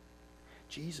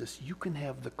 Jesus, you can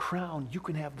have the crown, you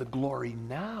can have the glory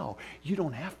now. You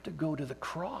don't have to go to the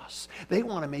cross. They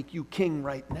want to make you king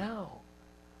right now.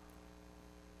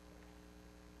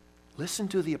 Listen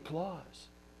to the applause.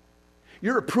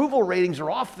 Your approval ratings are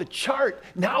off the chart.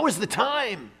 Now is the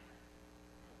time.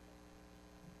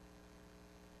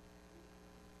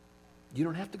 You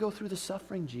don't have to go through the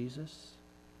suffering, Jesus.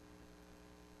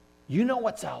 You know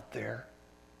what's out there.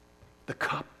 The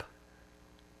cup.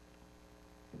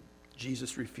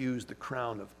 Jesus refused the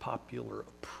crown of popular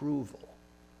approval.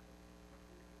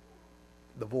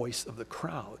 The voice of the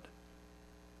crowd.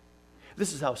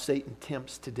 This is how Satan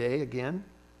tempts today again.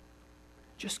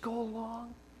 Just go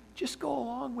along. Just go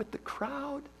along with the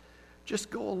crowd.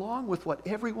 Just go along with what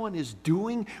everyone is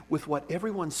doing, with what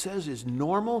everyone says is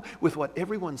normal, with what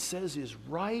everyone says is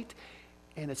right,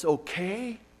 and it's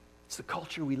okay. It's the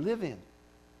culture we live in.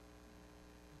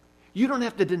 You don't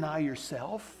have to deny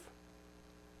yourself.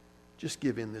 Just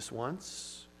give in this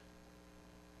once.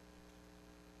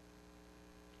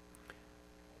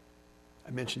 I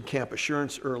mentioned Camp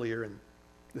Assurance earlier, and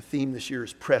the theme this year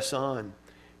is Press On.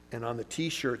 And on the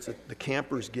t-shirts that the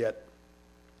campers get,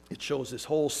 it shows this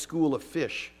whole school of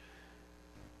fish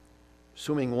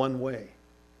swimming one way.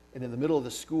 And in the middle of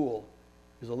the school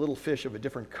is a little fish of a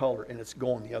different color, and it's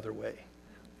going the other way.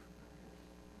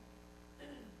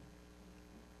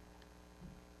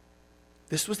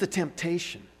 This was the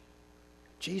temptation.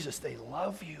 Jesus, they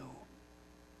love you.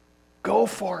 Go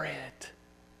for it.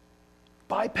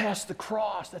 Bypass the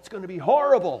cross. That's going to be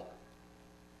horrible.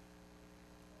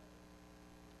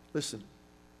 Listen.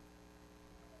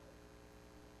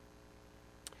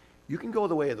 You can go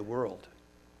the way of the world.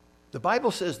 The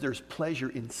Bible says there's pleasure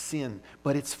in sin,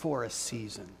 but it's for a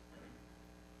season.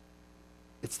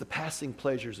 It's the passing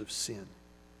pleasures of sin.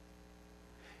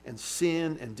 And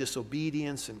sin and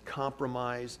disobedience and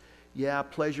compromise, yeah,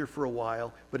 pleasure for a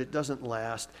while, but it doesn't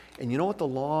last. And you know what the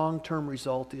long-term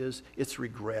result is? It's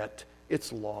regret,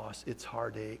 it's loss, it's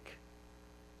heartache.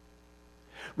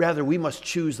 Rather, we must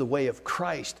choose the way of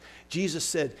Christ. Jesus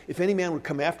said, if any man would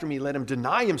come after me, let him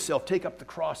deny himself, take up the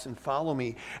cross and follow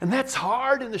me. And that's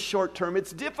hard in the short term.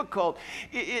 It's difficult.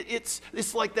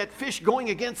 It's like that fish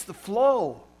going against the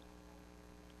flow.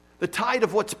 The tide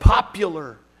of what's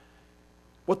popular,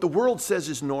 what the world says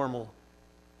is normal.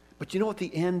 But you know what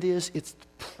the end is? It's the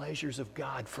pleasures of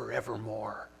God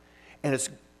forevermore. And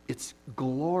it's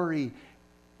glory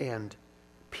and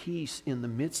peace in the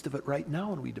midst of it right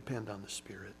now, and we depend on the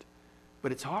Spirit.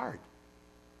 But it's hard.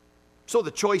 So the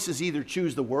choice is either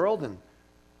choose the world and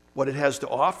what it has to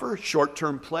offer,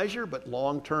 short-term pleasure, but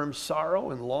long-term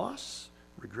sorrow and loss,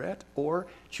 regret, or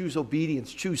choose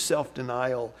obedience, choose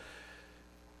self-denial.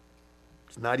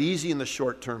 It's not easy in the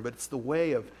short term, but it's the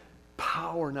way of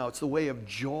power now. It's the way of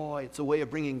joy. It's the way of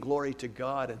bringing glory to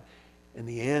God. And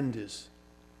the end is,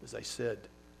 as I said,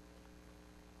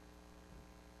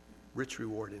 rich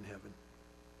reward in heaven.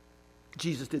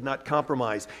 Jesus did not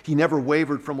compromise. He never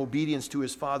wavered from obedience to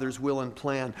his Father's will and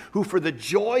plan, who for the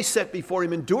joy set before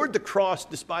him endured the cross,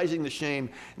 despising the shame,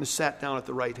 and sat down at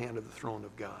the right hand of the throne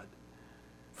of God.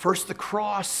 First the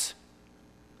cross,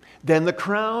 then the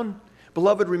crown.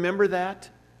 Beloved, remember that.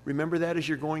 Remember that as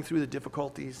you're going through the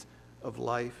difficulties of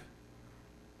life.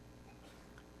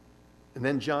 And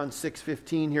then John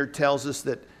 6:15 here tells us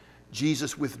that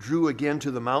Jesus withdrew again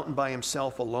to the mountain by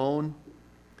himself alone.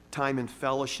 Time in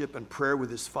fellowship and prayer with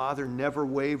his Father, never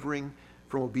wavering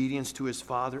from obedience to his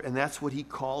Father. And that's what he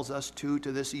calls us to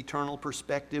this eternal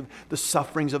perspective. The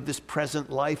sufferings of this present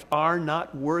life are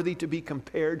not worthy to be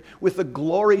compared with the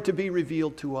glory to be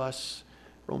revealed to us.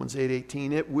 Romans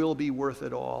 8:18, it will be worth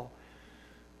it all.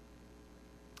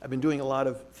 I've been doing a lot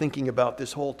of thinking about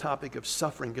this whole topic of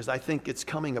suffering because I think it's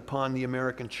coming upon the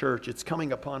American church. It's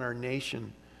coming upon our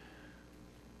nation.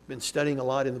 I've been studying a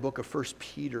lot in the book of 1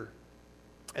 Peter.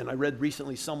 And I read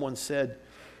recently someone said,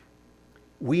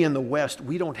 we in the West,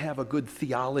 we don't have a good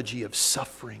theology of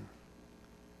suffering.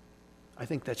 I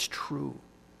think that's true.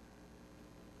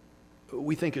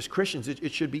 We think as Christians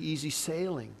it should be easy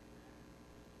sailing.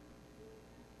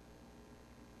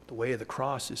 The way of the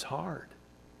cross is hard.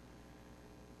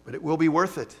 But it will be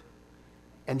worth it.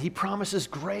 And he promises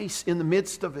grace in the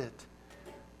midst of it.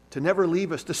 To never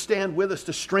leave us, to stand with us,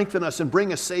 to strengthen us and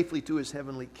bring us safely to his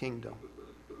heavenly kingdom.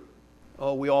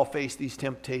 Oh, we all face these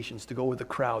temptations to go with the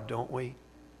crowd, don't we?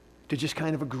 To just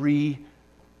kind of agree.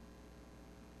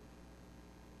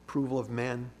 Approval of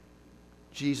men.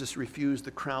 Jesus refused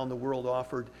the crown the world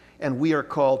offered, and we are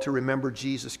called to remember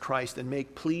Jesus Christ and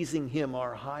make pleasing him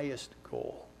our highest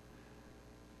goal.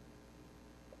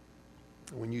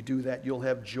 When you do that, you'll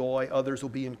have joy, others will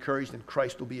be encouraged, and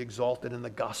Christ will be exalted, and the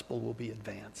gospel will be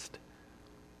advanced.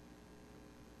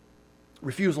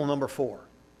 Refusal number 4.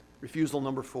 Refusal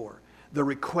number 4. The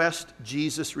request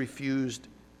Jesus refused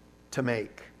to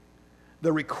make.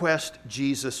 The request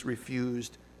Jesus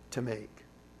refused to make.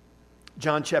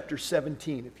 John chapter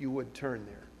 17, if you would turn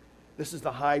there. This is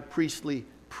the high priestly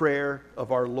prayer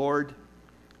of our Lord.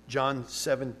 John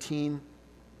 17.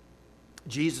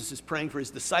 Jesus is praying for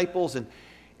his disciples,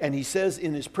 and he says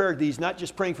in his prayer that he's not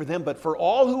just praying for them, but for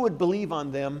all who would believe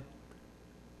on them,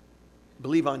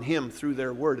 believe on him through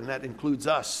their word, and that includes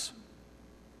us.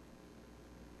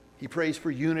 He prays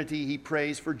for unity, he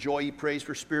prays for joy, he prays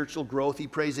for spiritual growth, he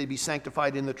prays they be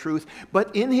sanctified in the truth.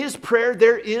 But in his prayer,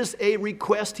 there is a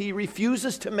request he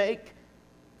refuses to make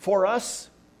for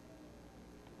us.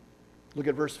 Look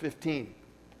at verse 15.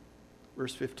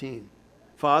 Verse 15.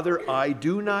 Father, I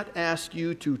do not ask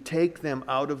you to take them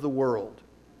out of the world,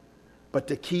 but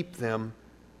to keep them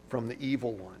from the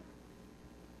evil one.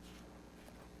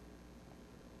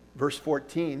 Verse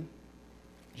 14,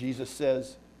 Jesus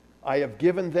says, I have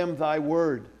given them thy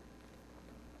word,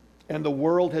 and the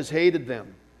world has hated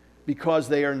them, because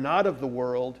they are not of the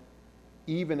world,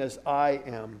 even as I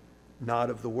am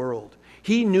not of the world.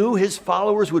 He knew his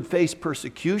followers would face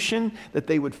persecution, that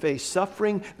they would face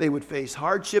suffering, they would face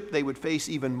hardship, they would face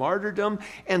even martyrdom.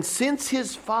 And since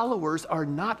his followers are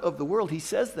not of the world, he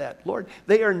says that, Lord,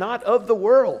 they are not of the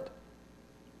world.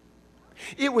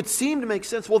 It would seem to make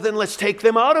sense, well, then let's take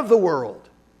them out of the world.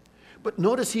 But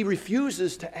notice he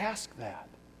refuses to ask that.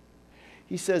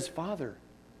 He says, Father,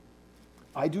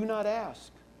 I do not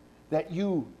ask that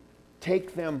you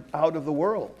take them out of the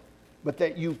world, but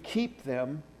that you keep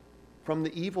them from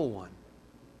the evil one.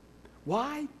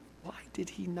 Why? Why did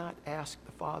he not ask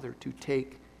the Father to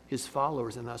take his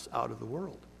followers and us out of the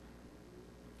world?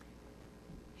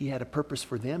 He had a purpose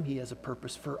for them. He has a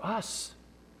purpose for us.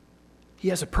 He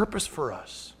has a purpose for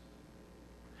us.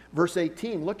 Verse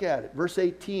 18, look at it. Verse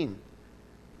 18.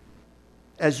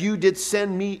 As you did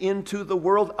send me into the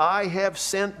world, I have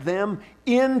sent them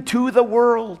into the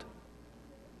world.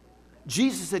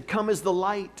 Jesus had come as the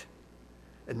light.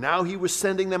 And now he was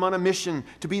sending them on a mission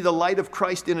to be the light of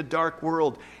Christ in a dark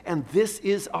world. And this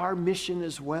is our mission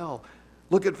as well.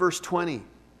 Look at verse 20.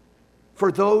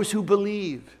 For those who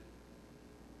believe.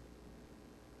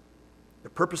 The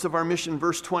purpose of our mission,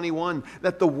 verse 21,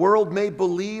 that the world may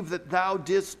believe that thou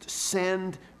didst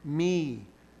send me.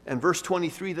 And verse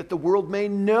 23, that the world may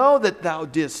know that thou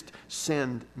didst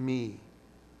send me.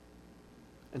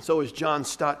 And so as John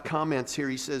Stott comments here,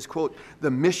 he says, quote,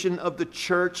 the mission of the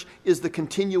church is the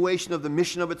continuation of the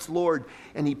mission of its Lord,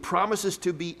 and he promises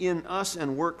to be in us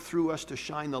and work through us to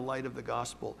shine the light of the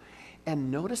gospel. And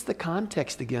notice the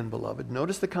context again, beloved.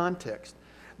 Notice the context.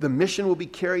 The mission will be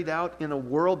carried out in a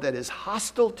world that is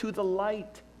hostile to the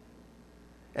light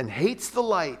and hates the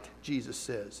light, Jesus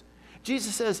says.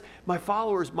 Jesus says, my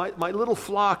followers, my little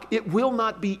flock, it will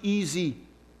not be easy.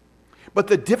 But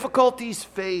the difficulties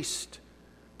faced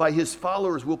by his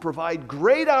followers will provide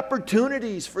great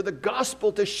opportunities for the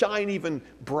gospel to shine even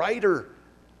brighter.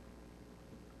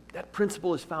 That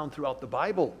principle is found throughout the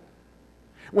Bible.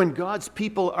 When God's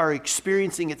people are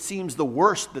experiencing, it seems, the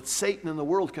worst that Satan and the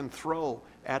world can throw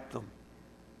at them,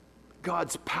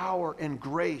 God's power and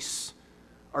grace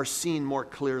are seen more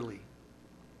clearly.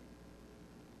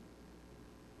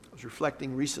 I was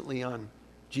reflecting recently on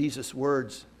Jesus'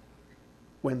 words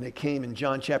when they came in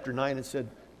John chapter 9 and said,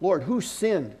 Lord, who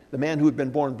sinned? The man who had been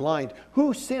born blind.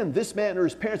 Who sinned, this man or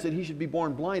his parents, that he should be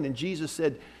born blind? And Jesus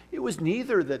said, it was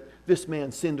neither that this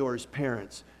man sinned or his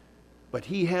parents, but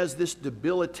he has this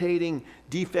debilitating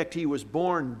defect. He was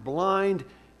born blind.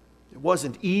 It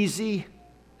wasn't easy.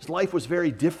 His life was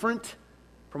very different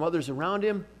from others around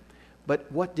him.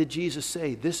 But what did Jesus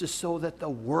say? This is so that the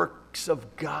works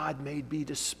of God may be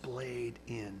displayed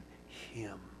in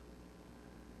him.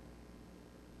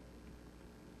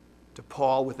 To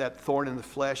Paul, with that thorn in the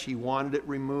flesh, he wanted it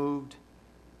removed.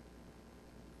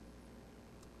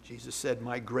 Jesus said,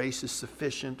 my grace is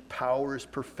sufficient. Power is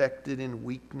perfected in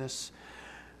weakness.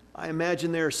 I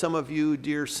imagine there are some of you,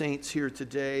 dear saints, here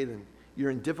today, and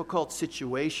you're in difficult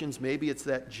situations. Maybe it's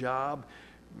that job.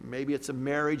 Maybe it's a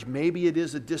marriage. Maybe it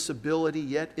is a disability.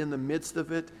 Yet in the midst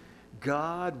of it,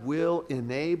 God will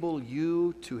enable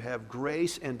you to have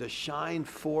grace and to shine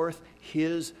forth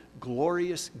his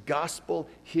glorious gospel,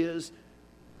 his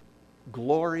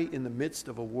glory in the midst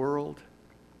of a world.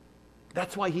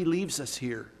 That's why he leaves us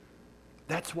here.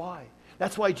 That's why.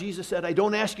 That's why Jesus said, I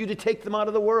don't ask you to take them out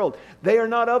of the world. They are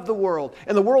not of the world,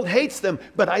 and the world hates them,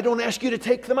 but I don't ask you to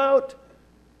take them out,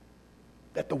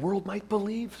 that the world might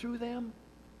believe through them,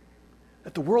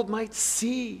 that the world might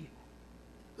see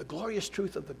the glorious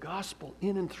truth of the gospel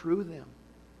in and through them.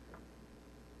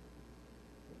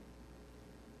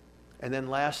 And then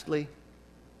lastly,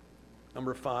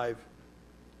 number 5,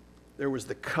 there was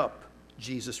the cup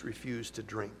Jesus refused to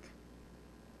drink.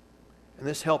 And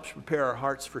this helps prepare our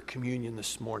hearts for communion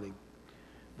this morning.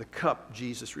 The cup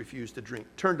Jesus refused to drink.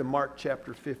 Turn to Mark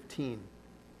chapter 15.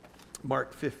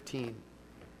 Mark 15.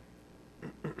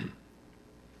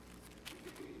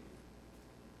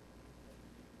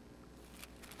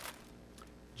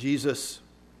 Jesus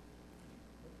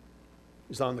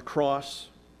is on the cross.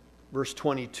 Verse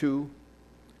 22.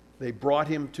 They brought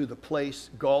him to the place,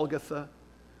 Golgotha,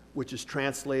 which is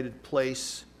translated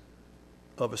place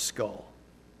of a skull.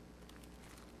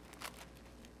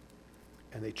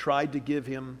 And they tried to give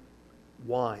him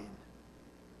wine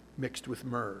mixed with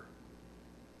myrrh,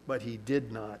 but he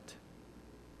did not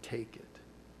take it.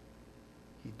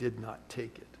 He did not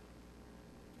take it.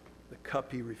 The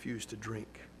cup he refused to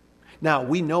drink. Now,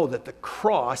 we know that the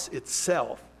cross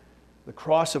itself, the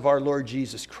cross of our Lord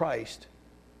Jesus Christ,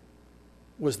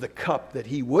 was the cup that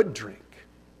he would drink.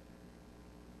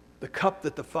 The cup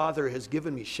that the Father has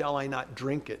given me, shall I not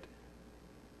drink it?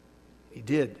 He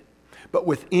did. But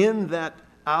within that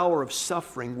hour of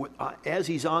suffering, as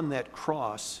he's on that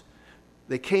cross,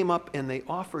 they came up and they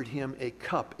offered him a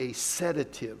cup, a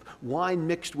sedative, wine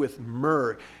mixed with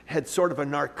myrrh, had sort of a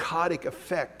narcotic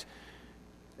effect.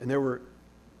 And there were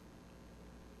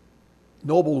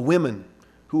noble women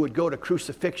who would go to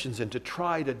crucifixions and to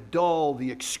try to dull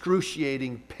the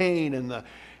excruciating pain and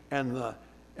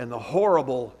the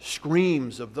horrible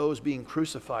screams of those being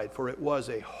crucified, for it was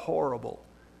a horrible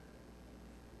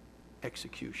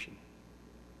execution.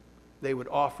 They would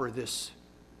offer this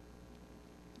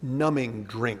numbing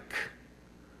drink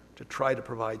to try to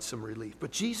provide some relief.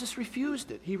 But Jesus refused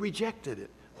it. He rejected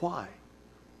it. Why?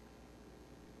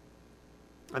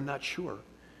 I'm not sure.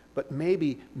 But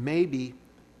maybe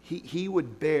he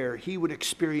would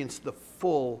experience the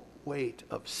full weight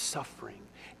of suffering.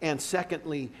 And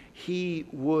secondly, he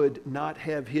would not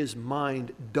have his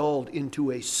mind dulled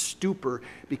into a stupor,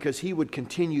 because he would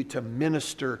continue to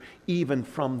minister even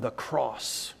from the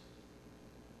cross.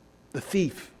 The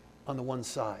thief on the one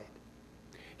side,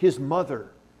 his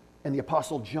mother and the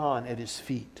Apostle John at his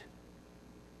feet.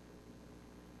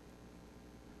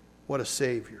 What a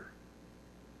Savior.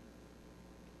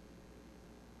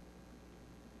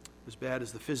 As bad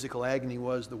as the physical agony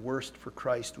was, the worst for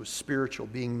Christ was spiritual,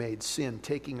 being made sin,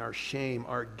 taking our shame,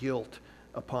 our guilt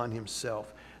upon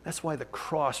himself. That's why the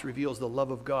cross reveals the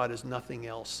love of God as nothing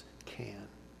else can.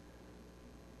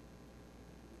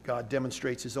 God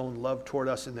demonstrates his own love toward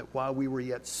us in that while we were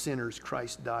yet sinners,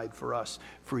 Christ died for us.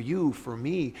 For you, for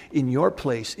me, in your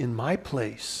place, in my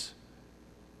place.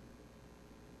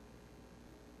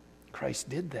 Christ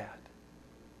did that.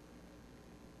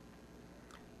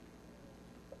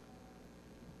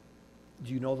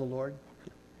 Do you know the Lord?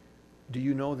 Do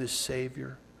you know this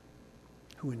Savior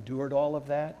who endured all of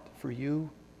that for you?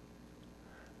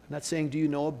 not saying, do you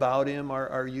know about him?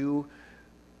 Are you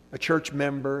a church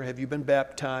member? Have you been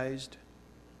baptized?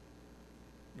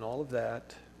 And all of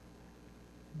that.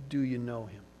 Do you know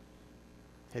him?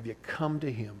 Have you come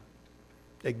to him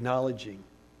acknowledging,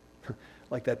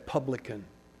 like that publican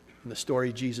in the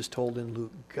story Jesus told in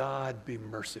Luke, God be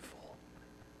merciful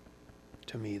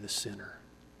to me, the sinner.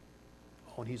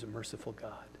 Oh, and he's a merciful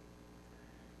God.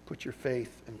 Put your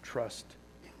faith and trust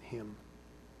in him.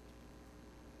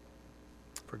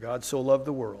 For God so loved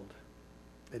the world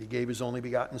that he gave his only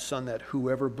begotten Son, that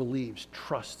whoever believes,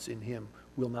 trusts in him,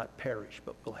 will not perish,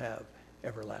 but will have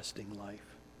everlasting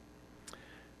life.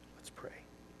 Let's pray.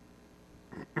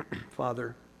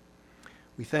 Father,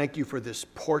 we thank you for this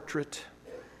portrait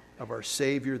of our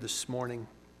Savior this morning.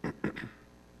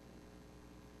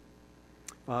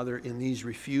 Father, in these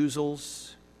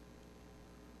refusals,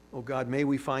 oh God, may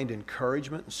we find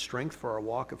encouragement and strength for our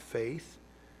walk of faith.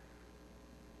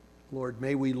 Lord,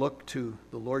 may we look to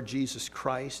the Lord Jesus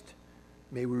Christ.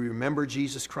 May we remember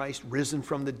Jesus Christ risen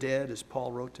from the dead, as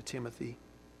Paul wrote to Timothy.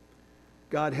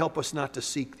 God, help us not to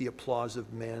seek the applause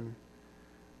of men,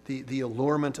 the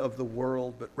allurement of the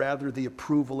world, but rather the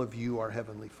approval of you, our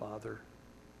Heavenly Father.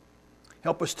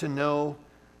 Help us to know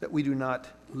that we do not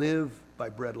live by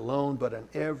bread alone, but on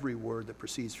every word that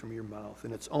proceeds from your mouth.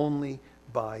 And it's only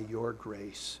by your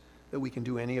grace that we can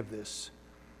do any of this.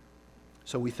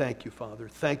 So we thank you, Father.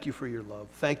 Thank you for your love.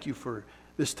 Thank you for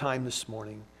this time this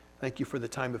morning. Thank you for the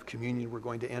time of communion we're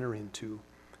going to enter into.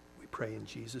 We pray in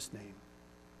Jesus' name.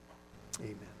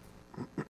 Amen.